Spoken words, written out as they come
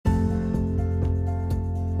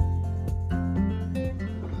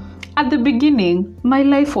At the beginning, my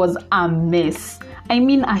life was a mess. I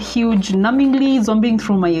mean a huge, numbingly zombing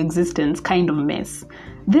through my existence kind of mess.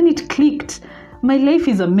 Then it clicked. My life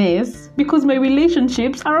is a mess because my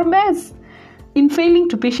relationships are a mess. In failing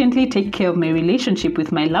to patiently take care of my relationship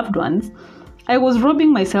with my loved ones, I was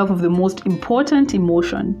robbing myself of the most important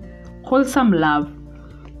emotion, wholesome love.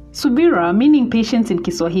 Subira, meaning patience in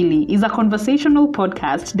Kiswahili, is a conversational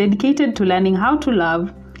podcast dedicated to learning how to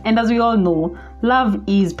love, and as we all know, love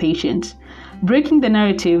is patient. Breaking the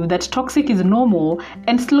narrative that toxic is normal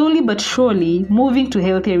and slowly but surely moving to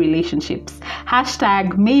healthier relationships.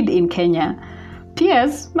 #made in Kenya.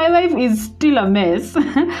 P.S. My life is still a mess,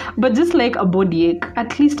 but just like a body ache,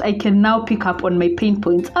 at least I can now pick up on my pain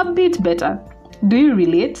points a bit better. Do you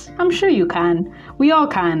relate? I'm sure you can. We all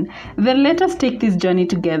can. Then let us take this journey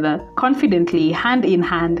together, confidently, hand in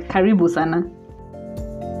hand. Karibu sana.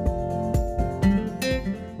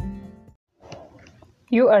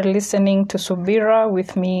 You are listening to Subira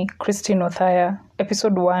with me, Christine Othaya,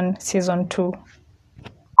 episode 1, season 2.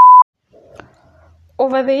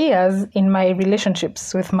 Over the years, in my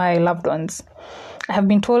relationships with my loved ones, I have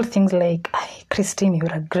been told things like, Christine,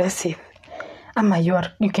 you're aggressive. Ama, you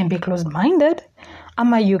can be closed-minded.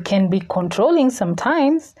 Ama, you can be controlling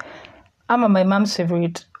sometimes. Ama, my mom's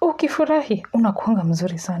favorite, ukifurahi, unakuanga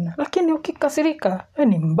mzuri sana. Lakini ukikasirika,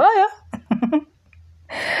 ni mbaya.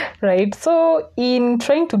 Right? So, in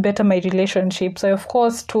trying to better my relationships, I of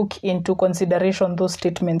course took into consideration those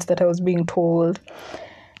statements that I was being told.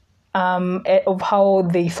 Of how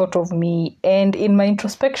they thought of me. And in my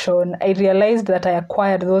introspection, I realized that I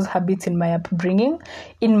acquired those habits in my upbringing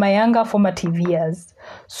in my younger formative years.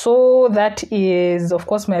 So that is, of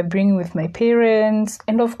course, my upbringing with my parents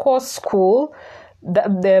and, of course, school.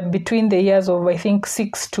 Between the years of, I think,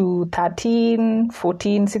 6 to 13,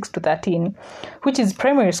 which is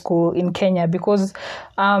primary school in Kenya. Because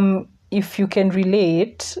if you can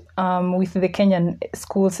relate with the Kenyan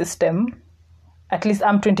school system, at least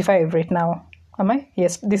I'm 25 right now. Am I?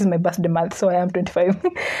 Yes, this is my birthday month, so I am 25.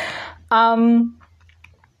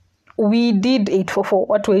 We did 844.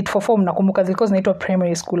 What to 844 mnakumbuka zilikuwa zinaitwa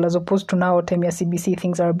primary school as opposed to now time ya CBC,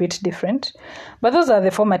 things are a bit different. But those are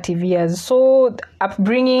the formative years. So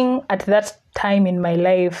upbringing at that time in my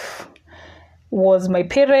life was my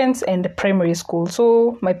parents and primary school.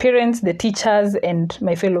 So my parents, the teachers, and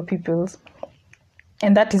my fellow pupils.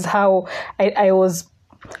 And that is how I was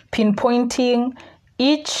pinpointing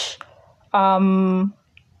each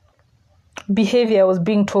behavior I was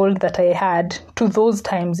being told that I had to those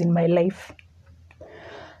times in my life.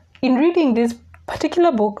 In reading this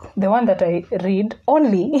particular book, the one that I read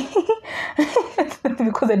only,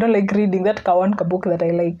 because I don't like reading that Kawanka book that I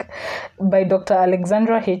like, by Dr.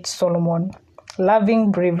 Alexandra H. Solomon,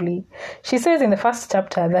 Loving Bravely. She says in the first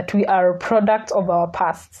chapter that we are products of our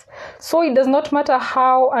pasts. So it does not matter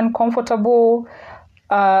how uncomfortable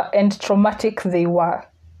and traumatic they were,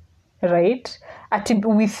 right?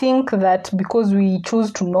 We think that because we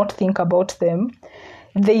choose to not think about them,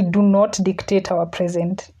 they do not dictate our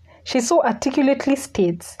present. She so articulately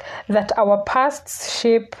states that our pasts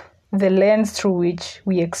shape the lens through which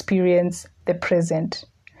we experience the present.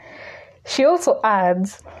 She also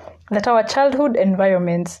adds that our childhood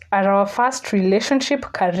environments are our first relationship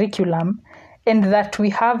curriculum, and that we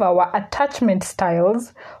have our attachment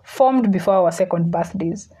styles formed before our second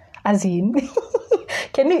birthdays. As in,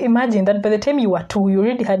 can you imagine that by the time you were 2, you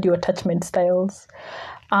already had your attachment styles?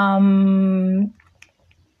 As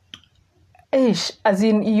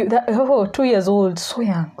in, 2 years old, so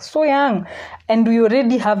young. And we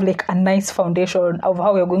already have like a nice foundation of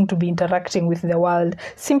how we're going to be interacting with the world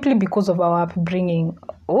simply because of our upbringing.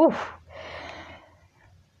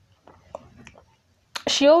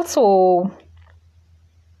 She also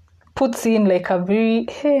puts in like a very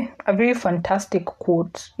fantastic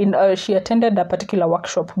quote. She attended a particular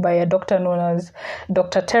workshop by a doctor known as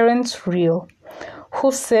Dr. Terence Real,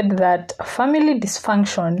 who said that family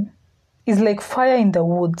dysfunction is like fire in the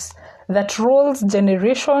woods that rolls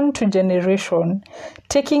generation to generation,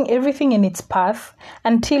 taking everything in its path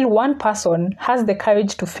until one person has the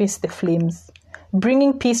courage to face the flames,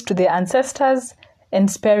 bringing peace to their ancestors and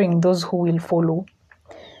sparing those who will follow.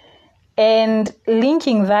 And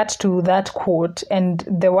linking that to that quote and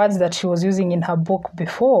the words that she was using in her book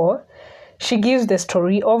before, she gives the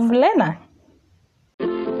story of Lena.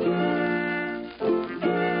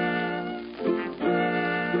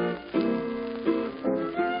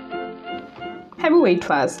 Heavyweight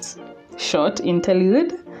fast, short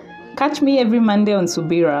interlude. Catch me every Monday on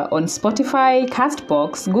Subira on Spotify,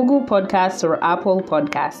 Castbox, Google Podcasts, or Apple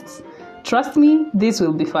Podcasts. Trust me, this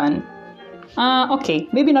will be fun. Okay,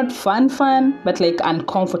 maybe not fun, but like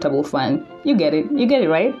uncomfortable fun. You get it,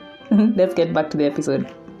 right? Let's get back to the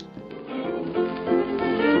episode.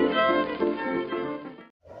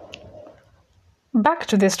 Back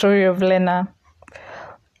to the story of Lena.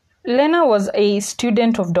 Lena was a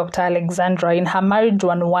student of Dr. Alexandra in her Marriage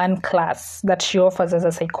 101 class that she offers as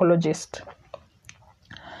a psychologist.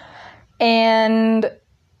 And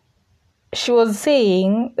she was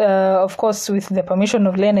saying, of course, with the permission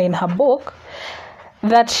of Lena in her book,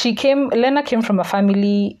 that Lena came from a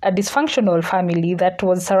dysfunctional family that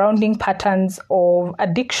was surrounding patterns of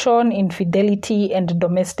addiction, infidelity, and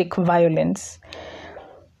domestic violence.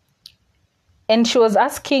 And she was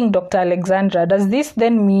asking Dr. Alexandra, does this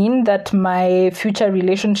then mean that my future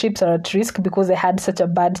relationships are at risk because I had such a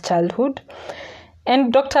bad childhood?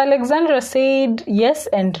 And Dr. Alexandra said yes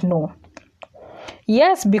and no.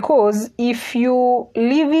 Yes, because if you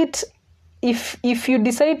leave it, if you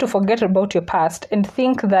decide to forget about your past and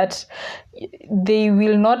think that they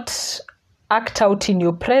will not act out in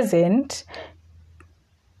your present,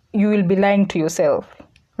 you will be lying to yourself.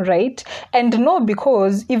 Right? And no,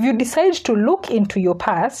 because if you decide to look into your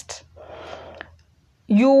past,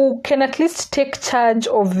 you can at least take charge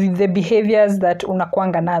of the behaviors that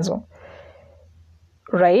unakuanga nazo.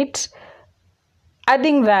 Right?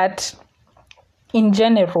 Adding that, in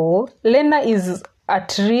general, Lena is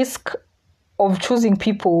at risk of choosing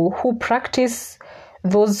people who practice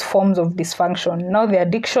those forms of dysfunction. Now, the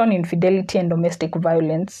addiction, infidelity, and domestic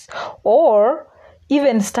violence, or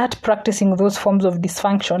even start practicing those forms of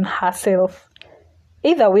dysfunction herself.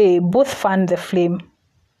 Either way, both fan the flame,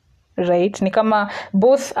 right? Nikama,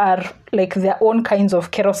 both are like their own kinds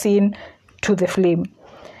of kerosene to the flame.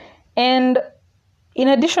 And in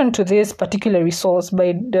addition to this particular resource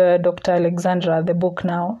by Dr. Alexandra, the book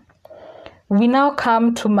now, we now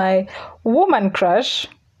come to my woman crush,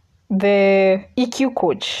 the EQ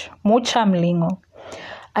coach, Mucha Mlingo.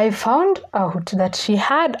 I found out that she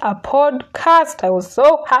had a podcast. I was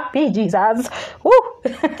so happy, Jesus. Woo!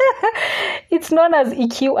 It's known as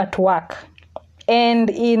EQ at Work. And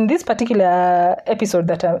in this particular episode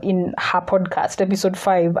that in her podcast, episode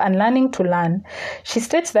 5, Unlearning to Learn, she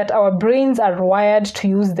states that our brains are wired to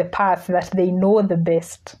use the path that they know the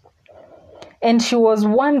best. And she was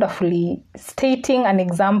wonderfully stating an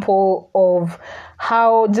example of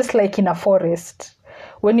how, just like in a forest,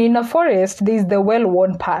 when you're in a forest, there is the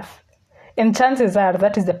well-worn path. And chances are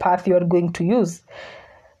that is the path you are going to use.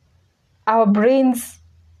 Our brains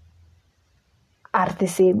are the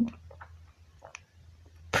same,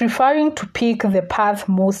 preferring to pick the path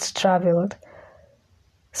most traveled.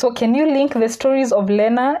 So can you link the stories of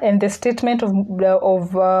Lena and the statement of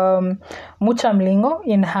Mucha Mlingo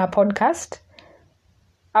in her podcast?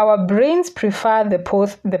 Our brains prefer the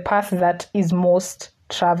path that is most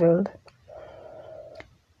traveled.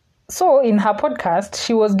 So in her podcast,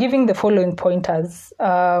 she was giving the following pointers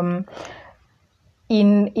in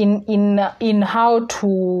how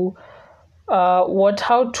to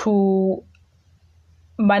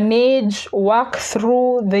manage, work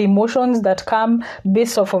through the emotions that come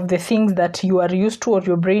based off of the things that you are used to or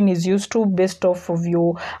your brain is used to based off of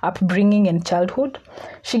your upbringing and childhood.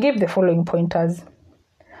 She gave the following pointers.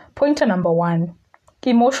 Pointer number 1,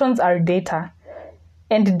 emotions are data,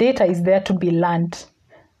 and data is there to be learned,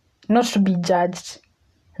 not to be judged.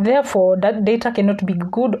 Therefore, that data cannot be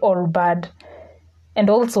good or bad. And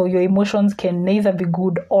also, your emotions can neither be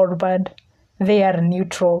good or bad. They are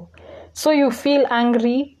neutral. So you feel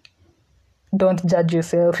angry, don't judge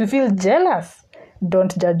yourself. You feel jealous,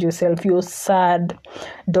 don't judge yourself. You're sad,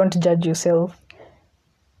 don't judge yourself.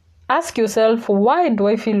 Ask yourself, why do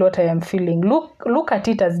I feel what I am feeling? Look at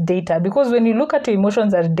it as data, because when you look at your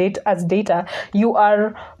emotions as data, you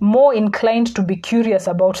are more inclined to be curious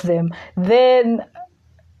about them than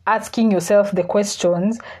asking yourself the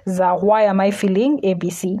questions, why am I feeling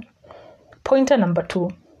ABC? Pointer number 2.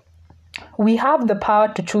 We have the power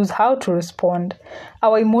to choose how to respond.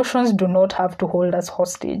 Our emotions do not have to hold us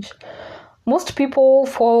hostage. Most people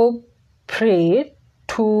fall prey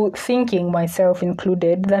to thinking, myself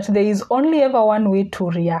included, that there is only ever one way to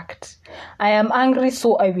react. I am angry,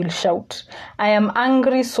 so I will shout. I am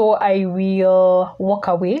angry, so I will walk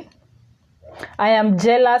away. I am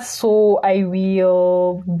jealous, so I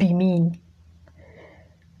will be mean.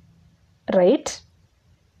 Right?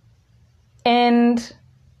 And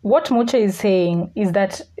what Mucha is saying is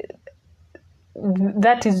that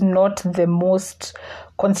that is not the most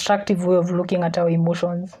constructive way of looking at our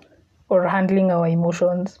emotions or handling our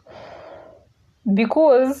emotions,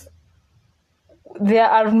 because there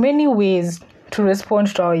are many ways to respond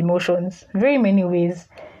to our emotions, very many ways.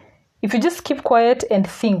 If you just keep quiet and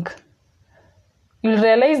think, you'll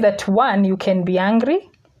realize that one, you can be angry,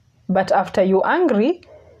 but after you're angry,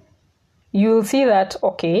 you'll see that,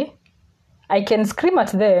 okay, I can scream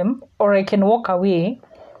at them or I can walk away,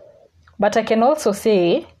 but I can also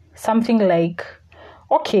say something like,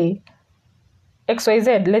 okay,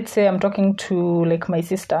 XYZ, let's say I'm talking to like my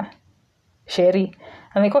sister, Sherry.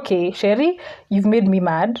 I'm like, okay, Sherry, you've made me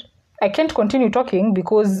mad. I can't continue talking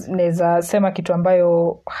because neza sema kitu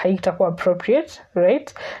ambayo haitakuwa appropriate,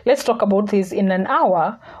 right? Let's talk about this in an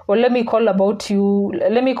hour, or let me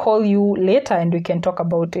call you later and we can talk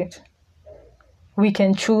about it. We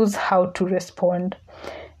can choose how to respond.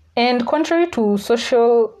 And contrary to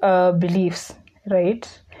social beliefs, right?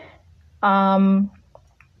 I'm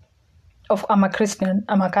a Christian,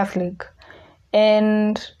 I'm a Catholic,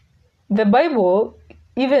 and the Bible,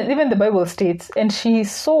 even the Bible states, and she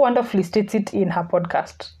so wonderfully states it in her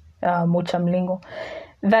podcast, Mucha Mlingo,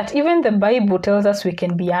 that even the Bible tells us we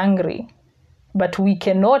can be angry, but we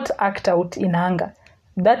cannot act out in anger.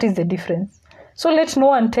 That is the difference. So let no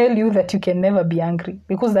one tell you that you can never be angry,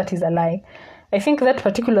 because that is a lie. I think that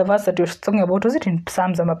particular verse that you're talking about, was it in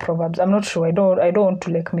Psalms or Proverbs? I'm not sure. I don't want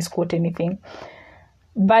to like misquote anything.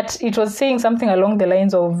 But it was saying something along the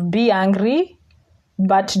lines of be angry,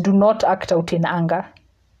 but do not act out in anger.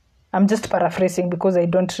 I'm just paraphrasing because I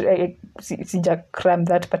cram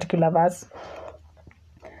that particular verse.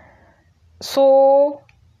 So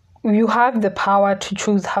you have the power to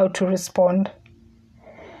choose how to respond.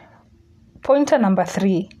 Pointer number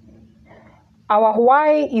 3. Our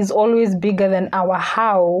why is always bigger than our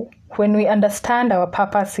how when we understand our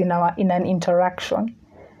purpose in an interaction.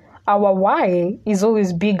 Our why is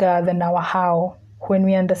always bigger than our how when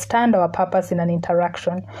we understand our purpose in an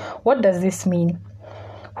interaction. What does this mean?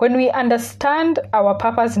 When we understand our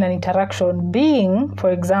purpose in an interaction, being,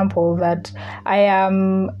 for example, that I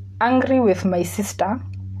am angry with my sister,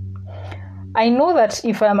 I know that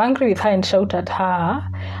if I'm angry with her and shout at her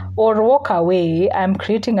or walk away, I'm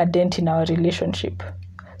creating a dent in our relationship.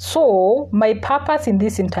 So my purpose in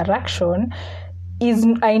this interaction is,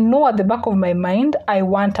 I know at the back of my mind, I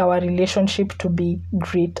want our relationship to be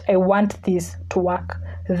great. I want this to work.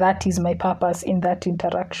 That is my purpose in that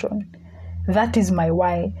interaction. That is my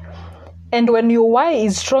why. And when your why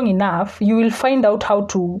is strong enough, you will find out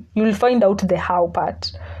the how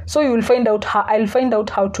part. So I'll find out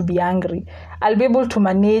how to be angry. I'll be able to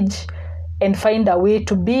manage and find a way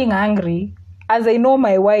to being angry, as I know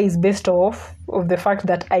my why is based off of the fact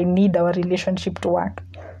that I need our relationship to work,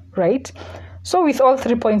 right? So with all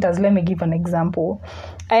 3 pointers, let me give an example.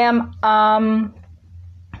 I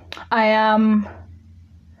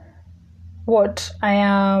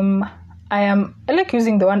like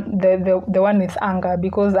using the one with anger,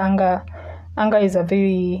 because anger is a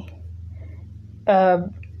very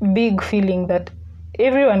big feeling that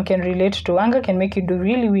everyone can relate to. Anger can make you do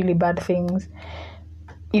really, really bad things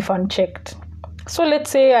if unchecked. So let's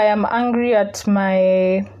say I am angry at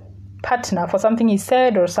my partner for something he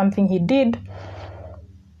said or something he did.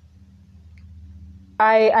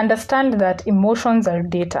 I understand that emotions are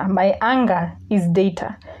data. My anger is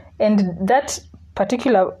data. And that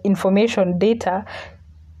particular information, data,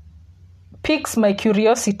 piques my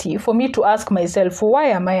curiosity for me to ask myself, why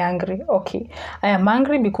am I angry? Okay, I am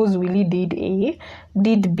angry because Willie did A,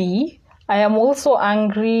 did B. I am also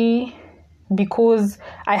angry because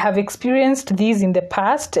I have experienced this in the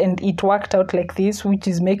past and it worked out like this, which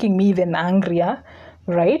is making me even angrier,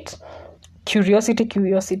 right?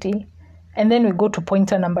 Curiosity. And then we go to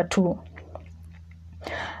pointer number 2.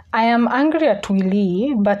 I am angry at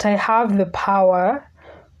Willie, but I have the power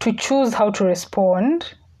to choose how to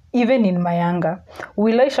respond, even in my anger.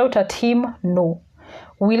 Will I shout at him? No.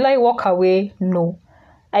 Will I walk away? No.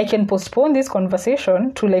 I can postpone this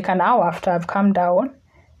conversation to like an hour after I've calmed down,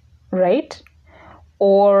 right?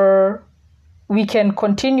 Or we can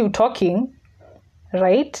continue talking,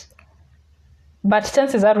 right? But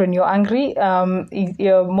chances are when you're angry,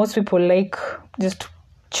 most people like just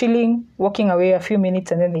chilling, walking away a few minutes,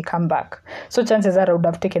 and then they come back. So chances are I would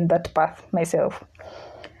have taken that path myself.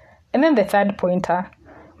 And then the 3rd pointer,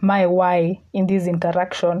 my why in this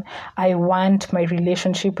interaction, I want my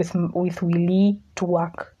relationship with Willie to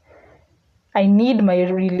work. I need my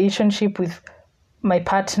relationship with my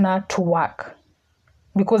partner to work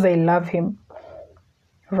because I love him,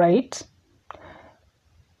 right?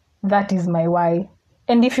 That is my why.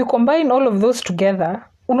 And if you combine all of those together,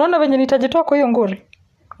 unaona venye nitajitoa kwa hiyo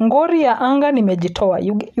ngori ya anga nimejitoa.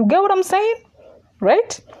 You get what I'm saying?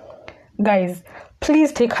 Right? Guys,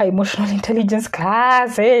 please take high emotional intelligence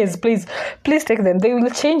classes. Please take them. They will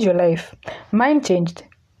change your life. Mine changed.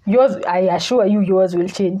 Yours, I assure you, yours will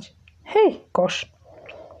change. Hey, gosh.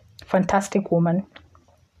 fantastic woman.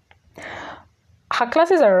 Her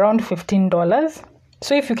classes are around $15.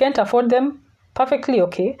 So if you can't afford them, perfectly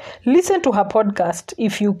okay. Listen to her podcast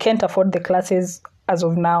if you can't afford the classes as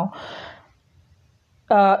of now.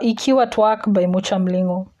 EQ at Work by Mucha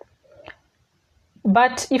Mlingo.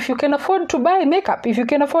 But if you can afford to buy makeup, if you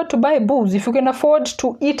can afford to buy booze, if you can afford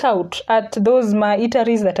to eat out at those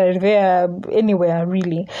eateries that are there anywhere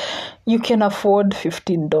really, you can afford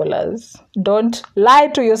 $15. Don't lie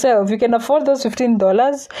to yourself. You can afford those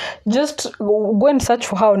 $15. Just go and search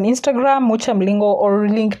for her on Instagram, Mucha Mlingo, or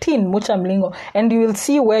LinkedIn, Mucha Mlingo, and you will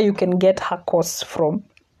see where you can get her course from.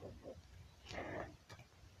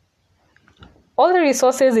 All the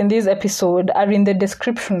resources in this episode are in the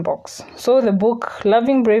description box. So the book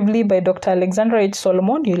Loving Bravely by Dr. Alexandra H.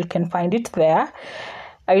 Solomon, you can find it there.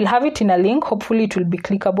 I will have it in a link. Hopefully it will be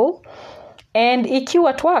clickable. And EQ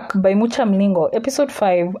at Work by Mucha Mlingo, episode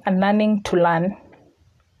 5, Unlearning to Learn.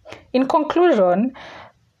 In conclusion,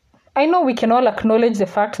 I know we can all acknowledge the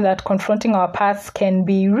fact that confronting our past can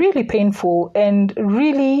be really painful and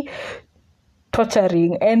really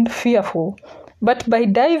torturing and fearful. But by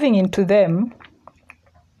diving into them,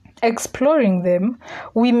 exploring them,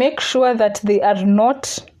 we make sure that they are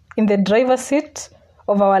not in the driver's seat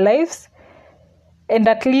of our lives, and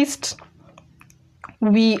at least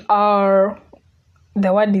we are,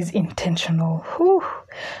 the word is intentional. Whew.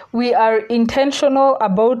 We are intentional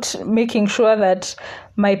about making sure that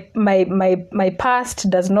my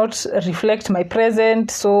past does not reflect my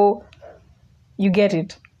present. So you get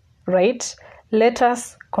it, right? Let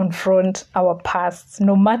us confront our pasts,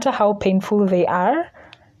 no matter how painful they are.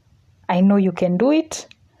 I know you can do it.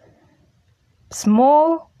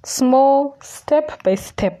 Small, step by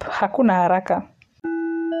step. Hakuna haraka.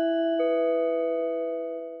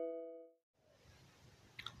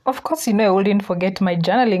 Of course, I wouldn't forget my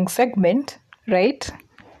journaling segment, right?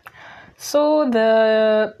 So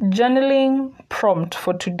the journaling prompt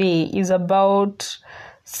for today is about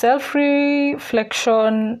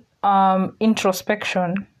self-reflection,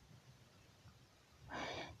 introspection.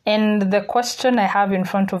 And the question I have in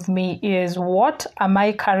front of me is, what am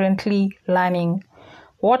I currently learning?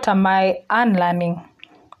 What am I unlearning?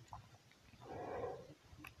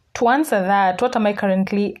 To answer that, what am I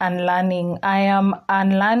currently unlearning? I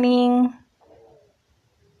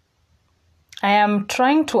am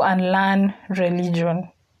trying to unlearn religion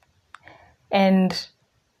and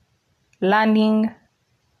learning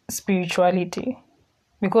spirituality.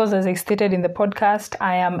 Because as I stated in the podcast,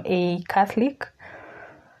 I am a Catholic.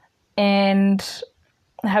 And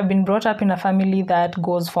I have been brought up in a family that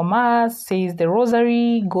goes for Mass, says the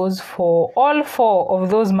Rosary, goes for all 4 of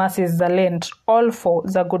those Masses, the Lent, all 4,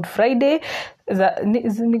 the Good Friday,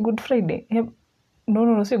 isn't it Good Friday? Yep.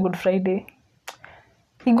 No, say Good Friday.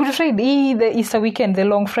 The Good Friday, the Easter weekend, the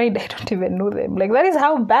Long Friday, I don't even know them. Like, that is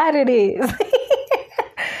how bad it is.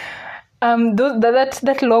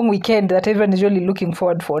 That long weekend that everyone is really looking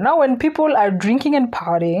forward for. Now, when people are drinking and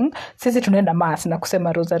partying, sisi tunaenda Mass na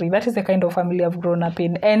kusema Rosary. That is the kind of family I've grown up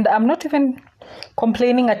in. And I'm not even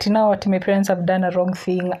complaining at now what my parents have done a wrong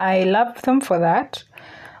thing. I love them for that.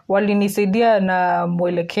 Walinisaidia na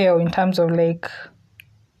mwelekeo in terms of like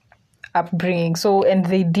upbringing. So, and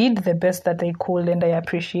they did the best that they could, and I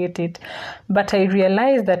appreciate it. But I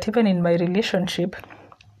realized that even in my relationship,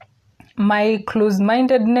 my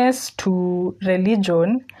close-mindedness to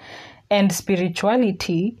religion and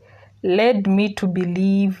spirituality led me to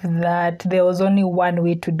believe that there was only one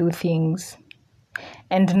way to do things.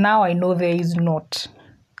 And now I know there is not.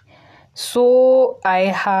 So I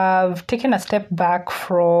have taken a step back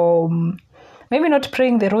from maybe not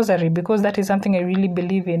praying the Rosary, because that is something I really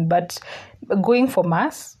believe in, but going for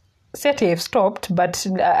Mass. Certainly I've stopped, but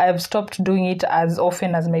I've stopped doing it as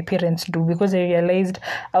often as my parents do, because I realized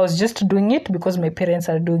I was just doing it because my parents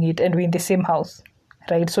are doing it and we're in the same house,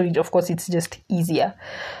 right? So of course it's just easier.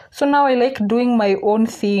 So now I like doing my own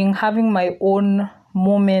thing, having my own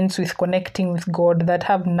moments with connecting with God that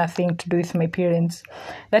have nothing to do with my parents.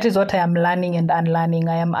 That is what I am learning and unlearning.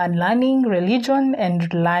 I am unlearning religion and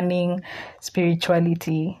learning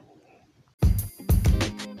spirituality.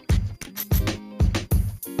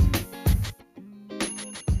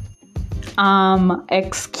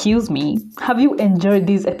 Excuse me. Have you enjoyed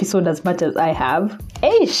this episode as much as I have?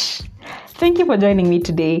 Ish! Thank you for joining me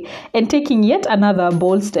today and taking yet another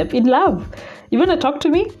bold step in love. You want to talk to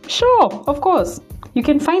me? Sure, of course. You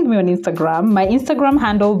can find me on Instagram, my Instagram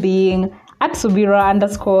handle being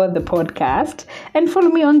 @Subira_the podcast. And follow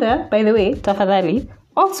me on there, by the way, tafadhali.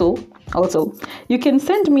 Also, you can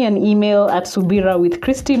send me an email at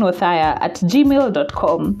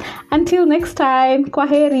subirawithchristinothaya@gmail.com. Until next time,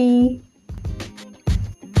 kwaheri.